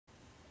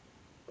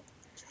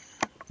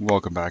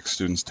Welcome back,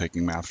 students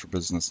taking Math for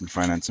Business and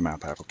Finance and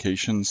Math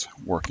Applications,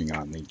 working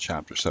on the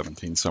Chapter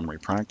 17 Summary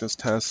Practice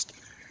Test.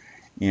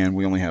 And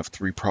we only have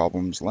 3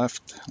 problems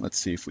left. Let's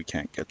see if we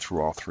can't get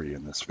through all 3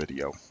 in this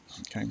video.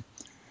 Okay.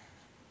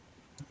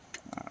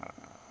 All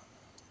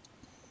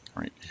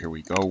right, here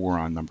we go. We're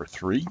on number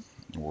 3.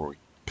 We're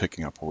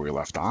picking up where we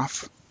left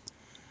off.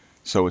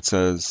 So it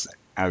says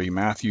Abby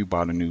Matthew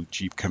bought a new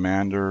Jeep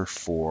Commander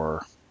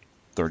for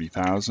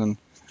 $30,000.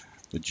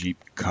 The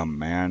Jeep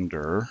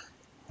Commander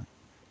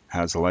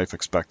has a life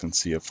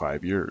expectancy of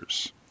 5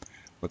 years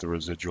with a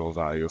residual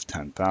value of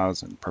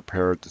 $10,000.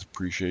 Prepare a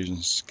depreciation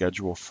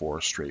schedule for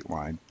the straight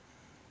line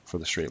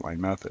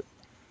method.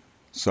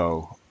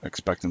 So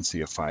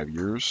expectancy of 5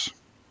 years,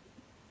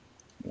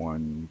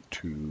 1,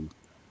 2,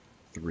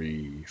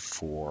 3,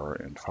 4,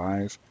 and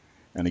 5.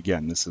 And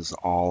again, this is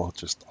all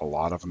just a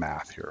lot of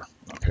math here,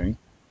 okay?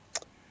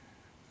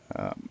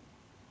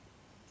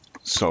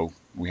 So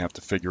we have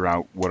to figure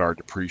out what our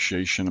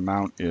depreciation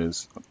amount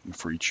is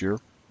for each year.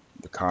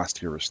 The cost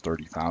here is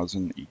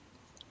 $30,000 each.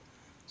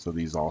 So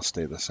these all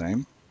stay the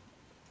same.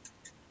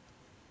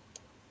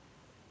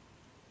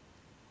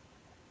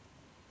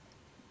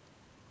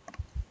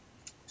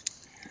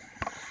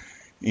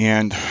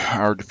 And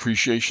our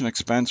depreciation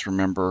expense,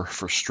 remember,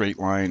 for straight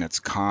line, it's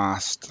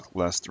cost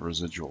less the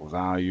residual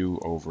value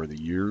over the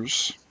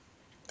years,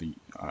 the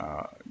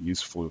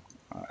useful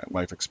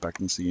life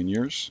expectancy in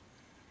years.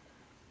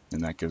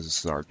 And that gives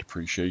us our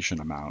depreciation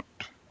amount,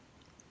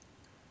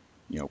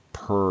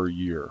 per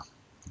year.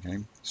 Okay,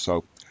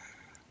 so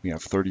we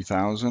have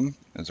 $30,000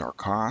 as our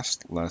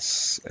cost,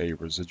 less a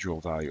residual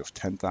value of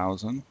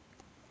 $10,000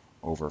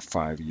 over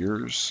 5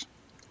 years.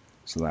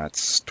 So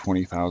that's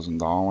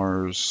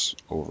 $20,000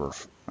 over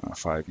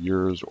 5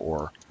 years,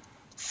 or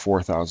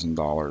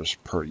 $4,000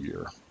 per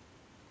year.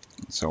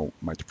 So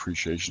my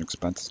depreciation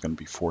expense is going to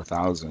be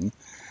 $4,000,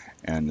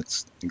 and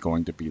it's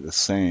going to be the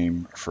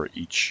same for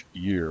each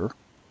year.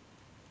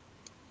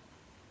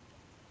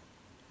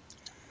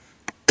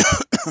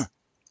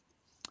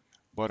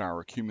 But our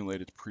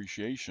accumulated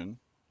depreciation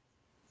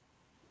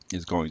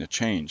is going to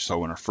change.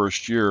 So in our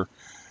first year,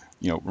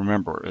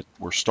 remember,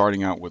 we're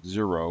starting out with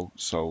 0,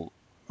 so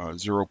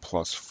 0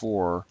 plus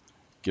 4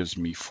 gives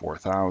me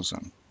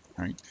 4,000,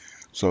 right?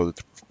 So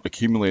the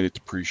accumulated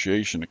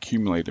depreciation,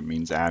 accumulated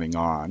means adding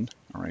on,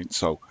 all right?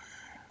 So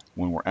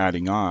when we're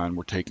adding on,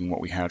 we're taking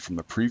what we had from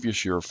the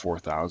previous year of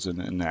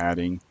 4,000 and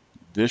adding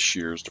this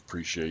year's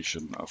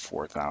depreciation of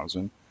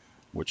 4,000,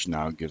 which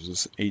now gives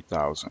us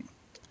 8,000.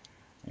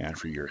 And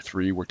for year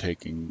 3, we're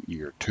taking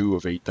year 2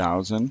 of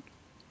 8,000,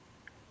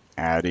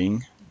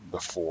 adding the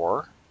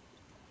 4,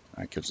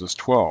 that gives us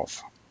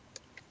 12.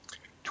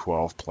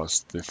 12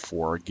 plus the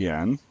 4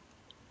 again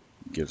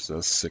gives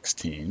us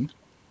 16.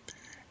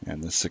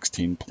 And the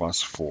 16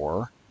 plus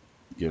 4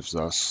 gives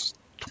us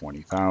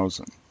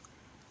 20,000.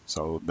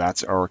 So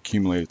that's our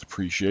accumulated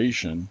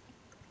depreciation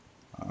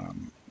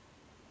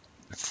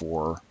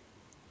for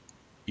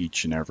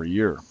each and every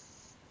year.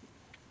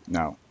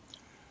 Now,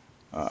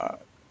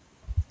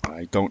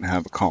 I don't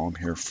have a column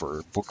here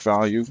for book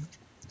value,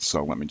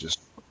 so let me just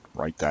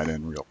write that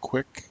in real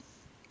quick.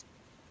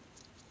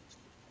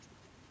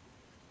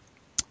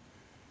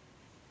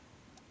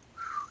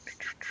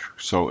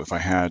 So if I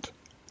had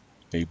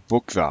a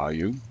book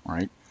value,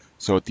 right?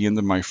 So at the end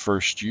of my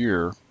first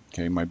year,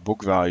 okay, my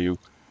book value,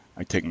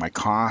 I take my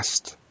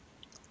cost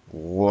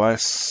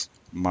less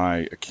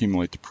my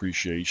accumulated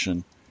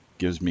depreciation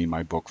gives me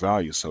my book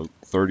value. So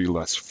 30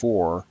 less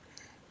 4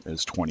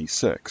 is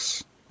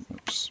 26.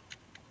 Oops.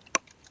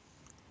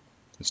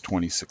 It's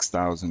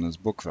 26,000 as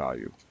book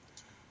value.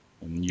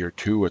 In year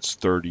 2, it's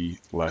 30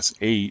 less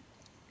 8,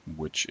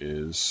 which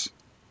is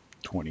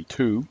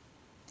 22.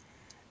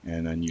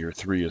 And then year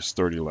 3 is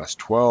 30 less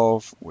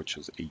 12, which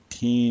is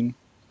 18.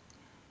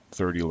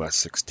 30 less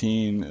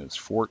 16 is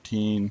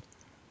 14.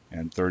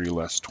 And 30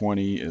 less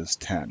 20 is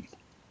 10.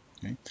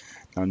 Okay.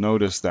 Now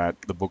notice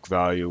that the book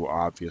value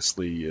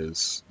obviously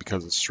is,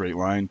 because it's straight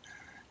line,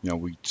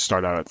 we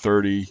start out at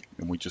 30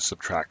 and we just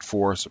subtract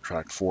 4,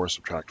 subtract 4,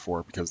 subtract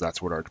 4, because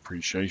that's what our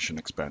depreciation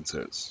expense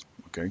is.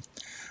 Okay.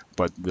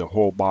 But the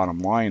whole bottom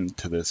line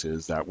to this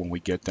is that when we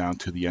get down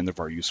to the end of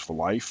our useful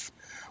life,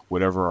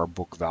 whatever our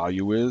book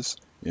value is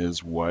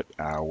what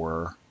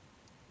our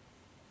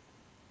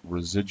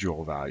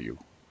residual value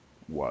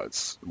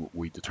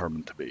we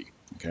determined to be.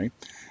 Okay,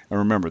 and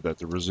remember that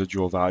the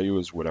residual value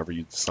is whatever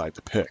you decide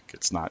to pick.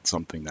 It's not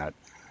something that,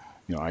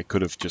 I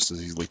could have just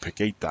as easily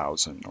picked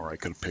 8,000, or I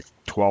could have picked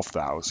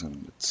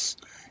 12,000. It's,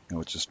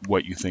 it's just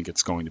what you think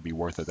it's going to be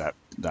worth at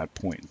that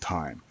point in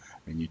time.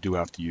 And you do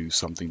have to use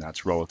something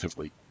that's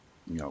relatively,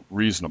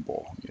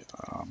 reasonable,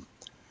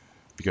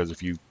 because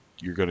if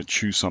you're going to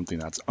choose something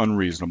that's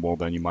unreasonable,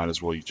 then you might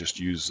as well just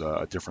use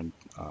a different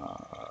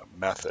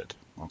method.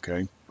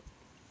 Okay.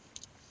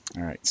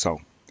 All right,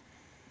 so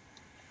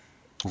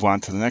move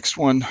on to the next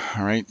one.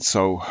 All right,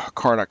 so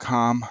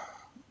Car.com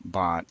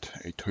bought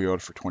a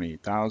Toyota for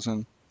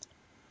 $28,000.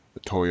 The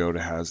Toyota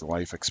has a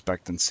life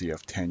expectancy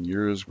of 10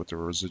 years with a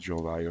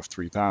residual value of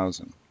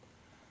 $3,000.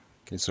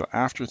 Okay, so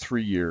after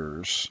 3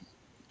 years,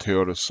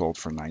 Toyota sold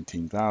for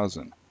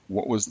 $19,000.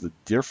 What was the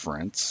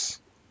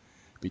difference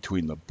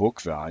between the book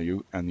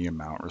value and the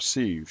amount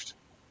received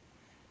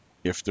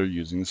if they're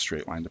using the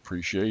straight line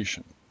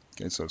depreciation?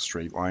 Okay, so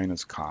straight line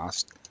is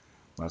cost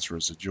less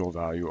residual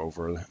value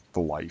over the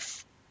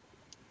life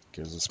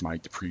gives us my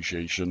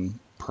depreciation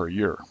per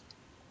year.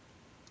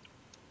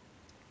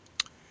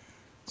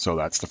 So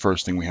that's the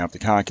first thing we have to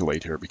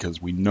calculate here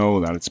because we know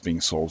that it's being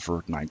sold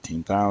for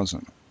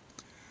 $19,000.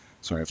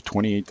 So I have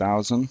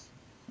 $28,000,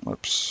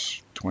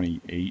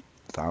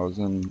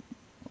 28,000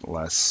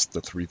 less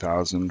the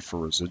 $3,000 for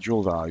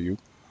residual value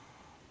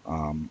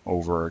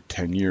over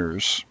 10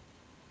 years.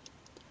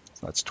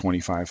 So that's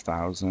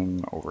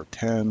 $25,000 over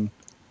 10,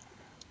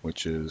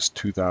 which is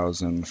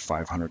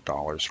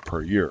 $2,500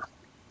 per year.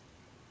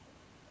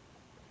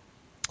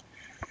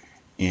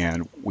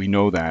 And we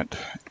know that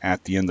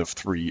at the end of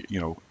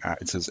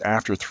it says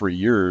after 3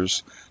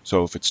 years.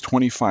 So if it's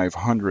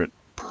 $2,500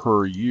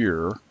 per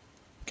year,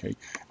 okay,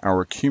 our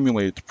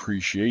accumulated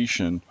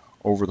depreciation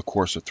over the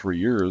course of 3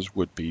 years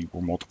would be,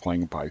 we're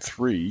multiplying by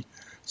 3,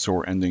 so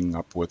we're ending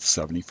up with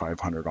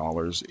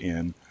 $7,500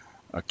 in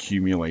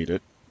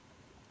accumulated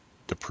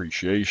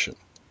depreciation.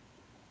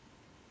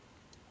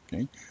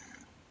 Okay,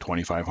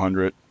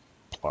 2,500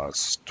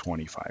 plus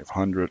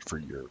 2,500 for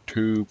year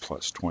 2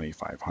 plus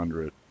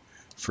 2,500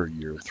 for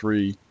year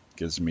 3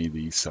 gives me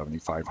the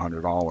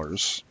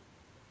 $7,500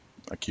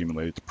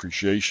 accumulated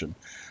depreciation.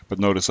 But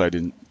notice I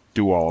didn't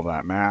do all of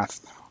that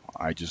math.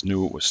 I just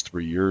knew it was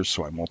 3 years,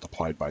 so I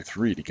multiplied by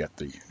 3 to get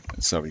the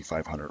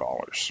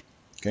 $7,500.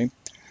 Okay,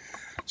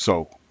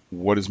 so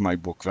what is my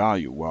book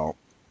value? Well,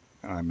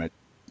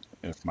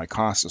 if my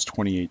cost is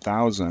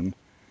 $28,000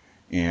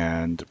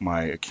 and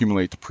my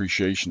accumulated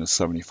depreciation is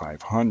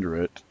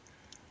 $7,500,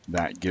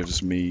 that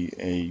gives me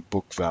a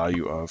book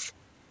value of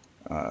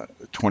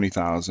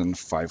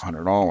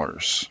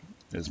 $20,500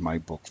 is my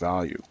book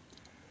value.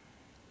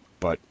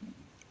 But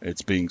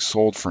it's being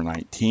sold for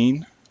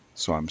 19,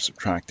 so I'm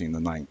subtracting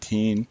the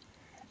 19,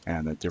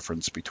 and the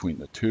difference between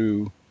the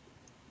two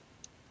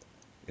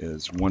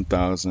is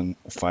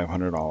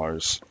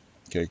 $1,500.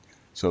 Okay,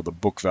 so the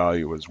book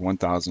value is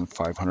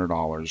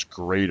 $1,500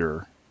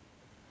 greater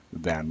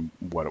than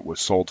what it was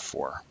sold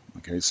for.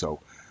 Okay, so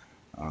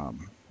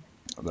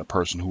the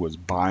person who was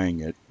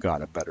buying it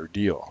got a better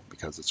deal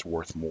because it's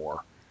worth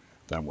more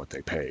than what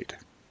they paid.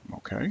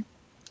 Okay.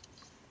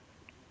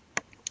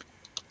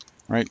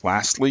 All right,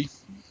 lastly,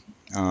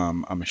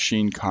 a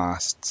machine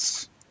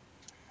costs.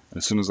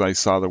 As soon as I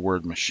saw the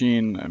word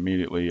machine,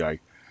 immediately I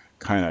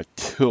kind of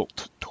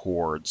tilt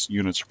towards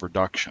units of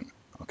production.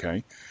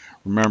 Okay,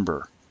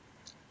 remember,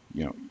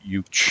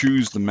 you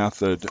choose the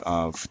method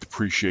of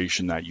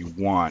depreciation that you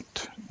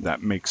want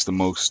that makes the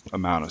most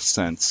amount of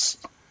sense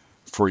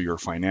for your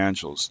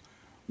financials.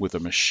 With a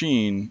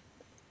machine,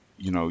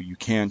 you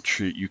can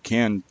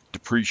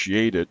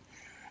depreciate it,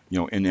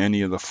 in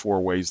any of the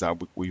 4 ways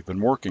that we've been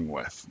working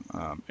with.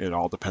 It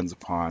all depends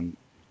upon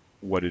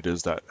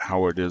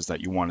how it is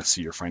that you want to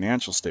see your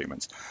financial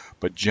statements.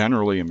 But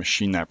generally, a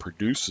machine that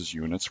produces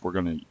units, we're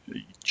going to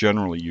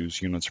generally use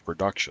units of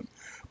production.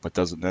 But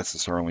doesn't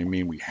necessarily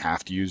mean we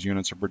have to use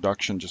units of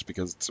production just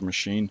because it's a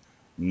machine.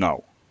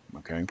 No.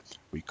 Okay,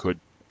 we could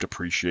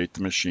depreciate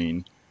the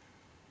machine,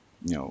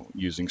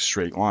 using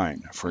straight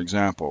line. For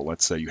example,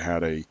 let's say you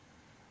had a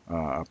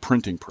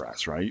printing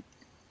press, right?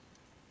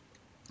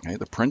 Okay,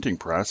 the printing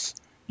press,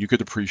 you could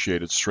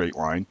depreciate it straight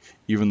line,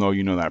 even though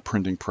you know that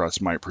printing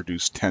press might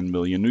produce 10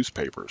 million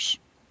newspapers,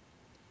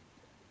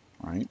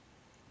 right?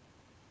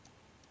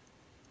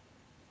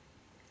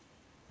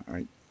 All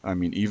right. I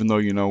mean, even though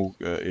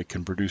it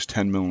can produce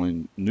 10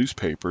 million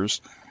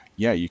newspapers,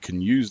 yeah, you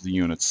can use the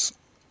units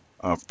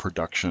of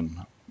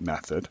production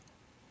method,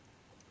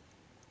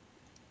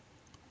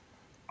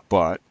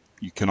 but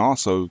you can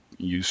also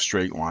use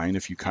straight line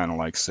if you kind of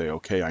like say,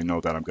 okay, I know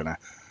that I'm going to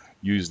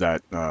use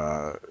that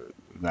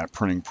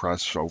printing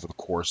press over the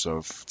course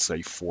of,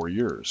 say, 4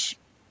 years.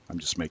 I'm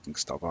just making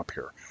stuff up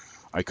here.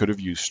 I could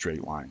have used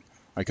straight line.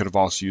 I could have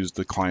also used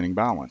declining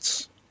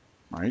balance,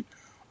 right?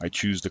 I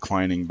choose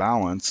declining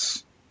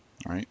balance,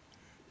 right,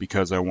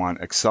 because I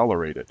want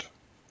accelerated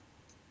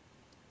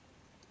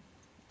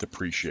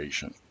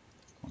depreciation,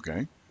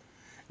 okay?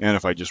 And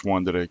if I just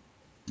wanted to,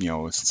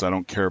 since I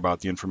don't care about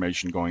the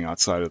information going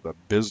outside of the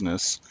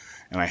business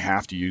and I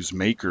have to use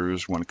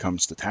makers when it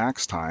comes to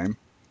tax time,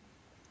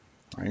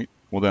 right?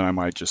 Well, then I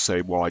might just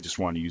say, well, I just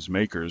want to use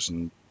makers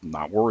and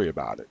not worry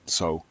about it.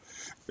 So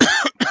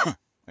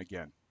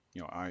again,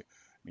 I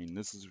mean,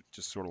 this is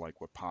just sort of like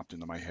what popped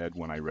into my head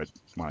when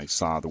I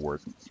saw the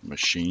word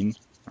machine,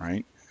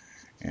 right?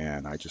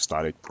 And I just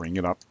thought I'd bring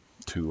it up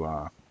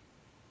to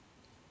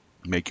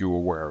make you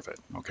aware of it,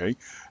 okay? I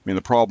mean,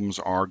 the problems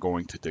are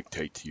going to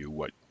dictate to you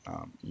what,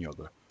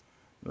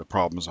 the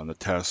problems on the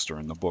test or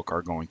in the book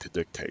are going to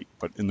dictate,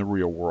 but in the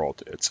real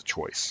world, it's a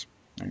choice,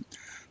 right?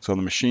 So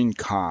the machine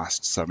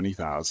cost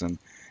 $70,000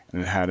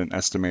 and it had an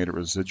estimated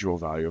residual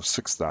value of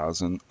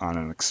 $6,000 on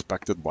an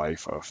expected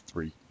life of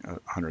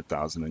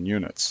 300,000 in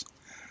units.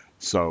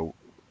 So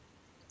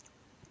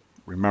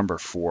remember,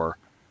 for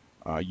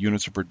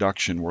units of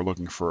production, we're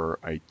looking for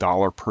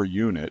 $1 per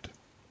unit,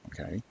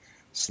 okay,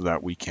 so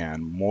that we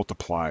can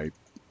multiply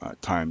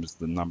times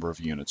the number of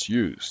units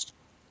used,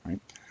 right?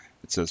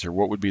 It says here,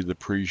 what would be the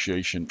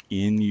depreciation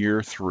in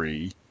year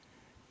 3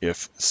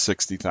 if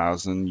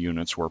 60,000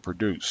 units were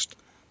produced?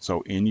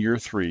 So in year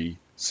 3,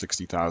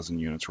 60,000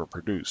 units were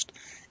produced.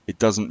 It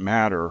doesn't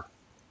matter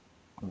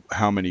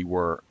how many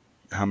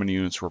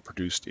units were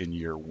produced in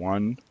year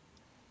 1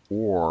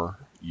 or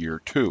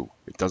year 2.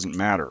 It doesn't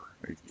matter.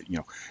 You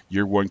know,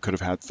 year 1 could have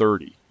had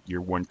 30.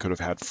 Year 1 could have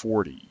had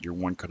 40. Year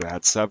 1 could have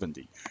had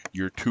 70.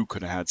 Year 2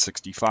 could have had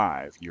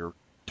 65. Year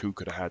 2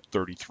 could have had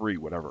 33,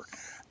 whatever.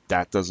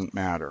 That doesn't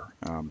matter.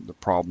 The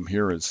problem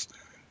here is,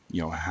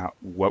 you know,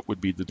 what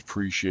would be the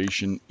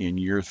depreciation in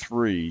year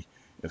 3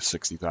 if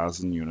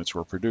 60,000 units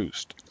were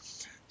produced?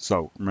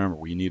 So remember,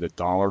 we need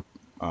 $1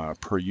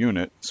 per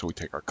unit, so we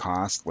take our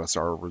cost less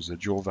our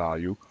residual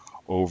value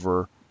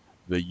over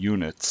the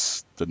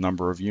units, the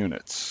number of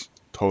units,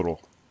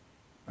 total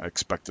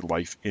expected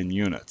life in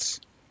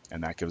units,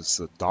 and that gives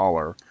us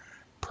 $1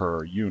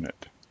 per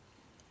unit,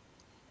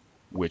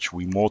 which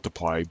we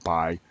multiply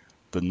by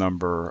the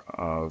number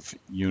of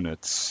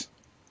units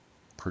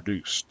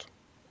produced.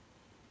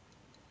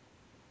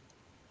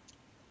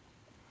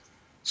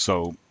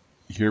 So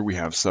here we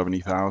have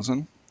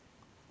 70,000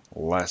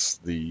 less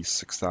the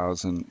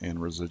 6,000 in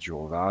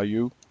residual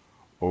value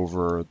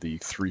over the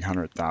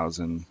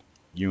 300,000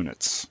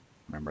 units.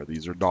 Remember,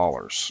 these are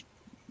dollars.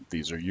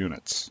 These are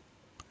units.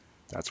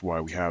 That's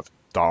why we have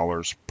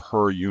dollars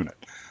per unit.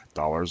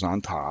 Dollars on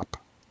top.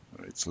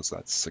 Right, so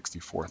that's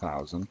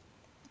 64,000.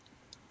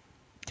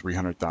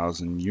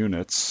 300,000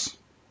 units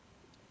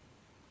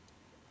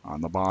on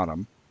the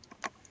bottom.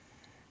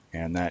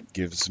 And that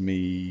gives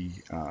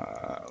me,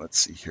 let's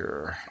see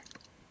here,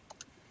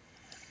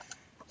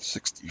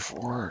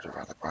 64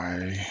 divided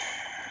by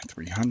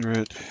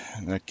 300,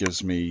 and that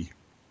gives me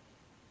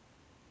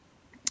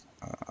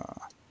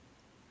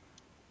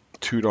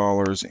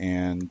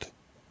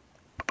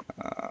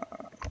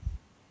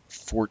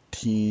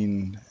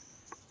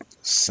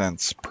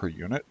 $2.14 per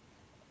unit.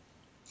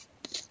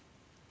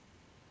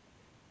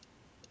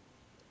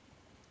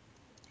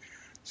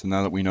 So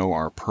now that we know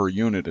our per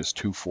unit is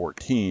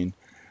 $2.14,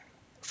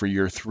 for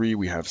year 3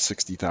 we have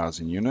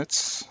 60,000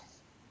 units.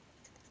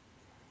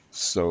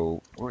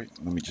 So, wait,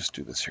 let me just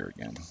do this here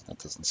again. That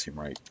doesn't seem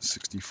right.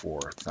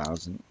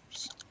 64,000,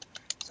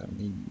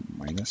 70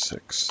 minus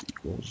 6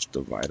 equals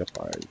divided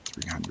by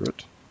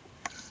 300.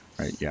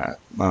 Right, yeah.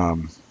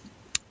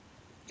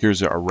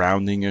 Here's a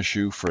rounding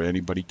issue for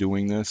anybody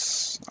doing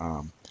this.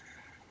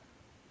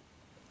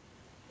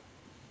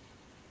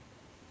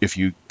 If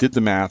you did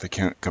the math, it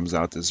comes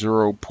out to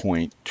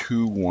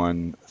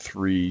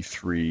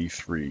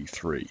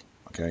 0.213333,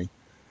 okay?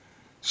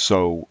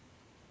 So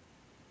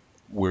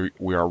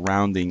we are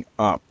rounding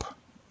up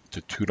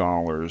to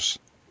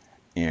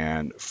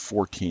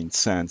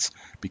 $2.14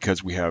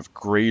 because we have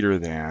greater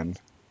than,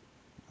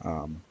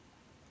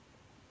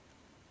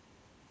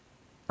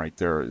 right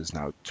there is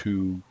now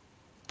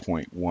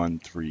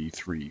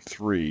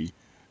 2.1333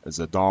 as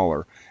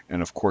 $1,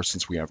 and of course,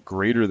 since we have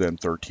greater than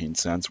 13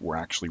 cents, we're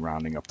actually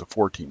rounding up to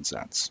 14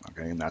 cents,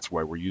 okay? And that's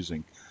why we're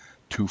using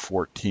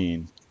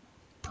 2.14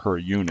 per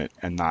unit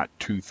and not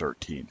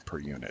 2.13 per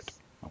unit,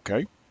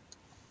 okay?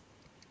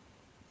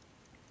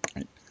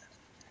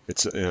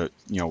 It's you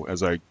know,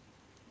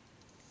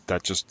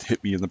 that just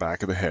hit me in the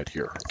back of the head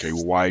here. Okay,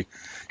 well, why? You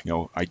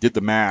know, I did the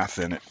math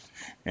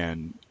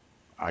and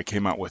I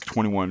came out with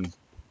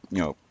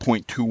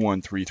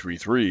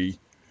 0.21333,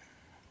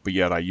 but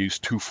yet I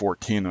used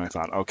 2.14, and I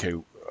thought, okay,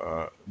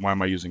 why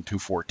am I using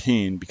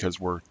 2.14? Because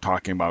we're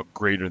talking about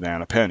greater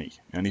than a penny.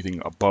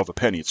 Anything above a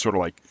penny, it's sort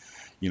of like,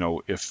 you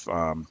know, if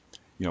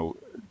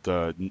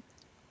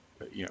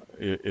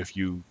if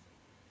you,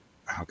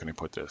 how can I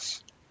put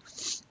this?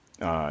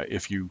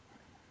 If you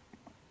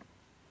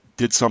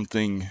did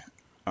something,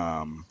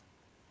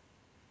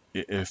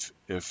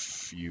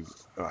 if you,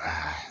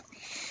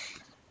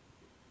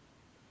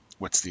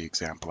 what's the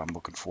example I'm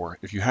looking for?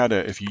 If you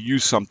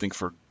use something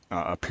for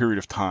a period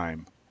of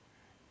time,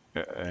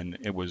 and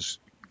it was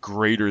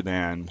greater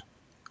than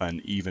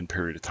an even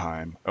period of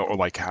time, or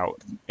like how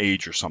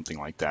age or something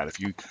like that. If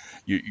you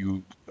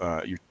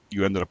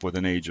ended up with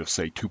an age of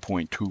say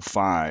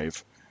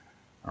 2.25,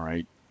 all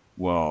right.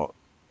 Well,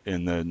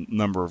 in the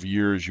number of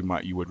years, you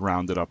would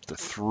round it up to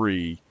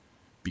 3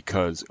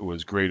 because it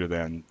was greater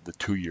than the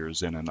 2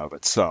 years in and of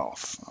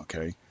itself.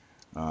 Okay,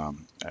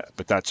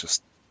 but that's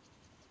just,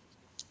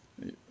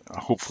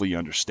 hopefully you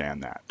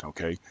understand that.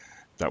 Okay,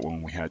 that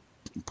when we had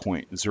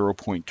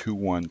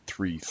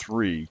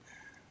 0.2133,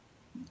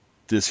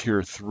 this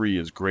here 3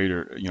 is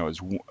greater, you know,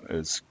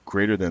 is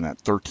greater than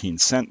that 13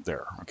 cent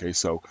there. Okay,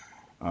 so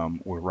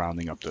we're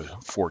rounding up to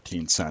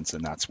 14 cents,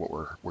 and that's what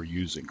we're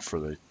using for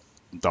the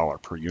dollar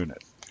per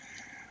unit.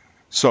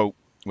 So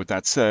with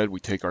that said, we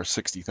take our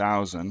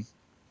 60,000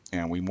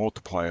 and we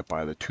multiply it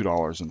by the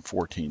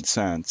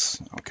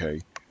 $2.14.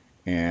 Okay,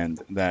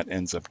 and that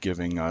ends up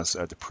giving us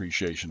a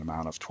depreciation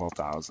amount of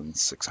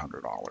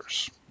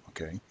 $12,600,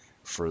 okay,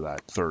 for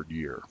that third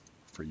year,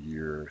 for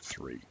year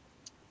 3,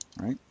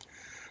 right?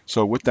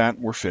 So with that,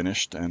 we're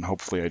finished, and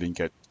hopefully I didn't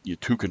get you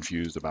too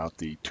confused about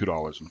the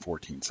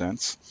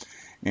 $2.14.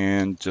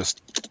 And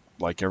just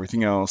like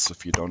everything else,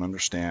 if you don't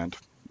understand,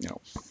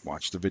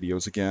 watch the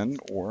videos again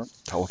or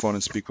telephone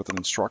and speak with an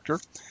instructor.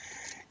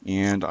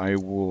 And I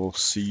will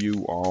see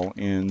you all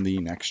in the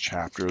next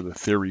chapter, the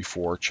Theory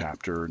 4,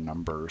 chapter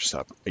number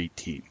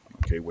 18,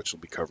 okay, which will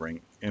be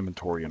covering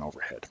inventory and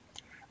overhead.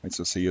 Right,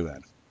 so see you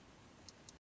then.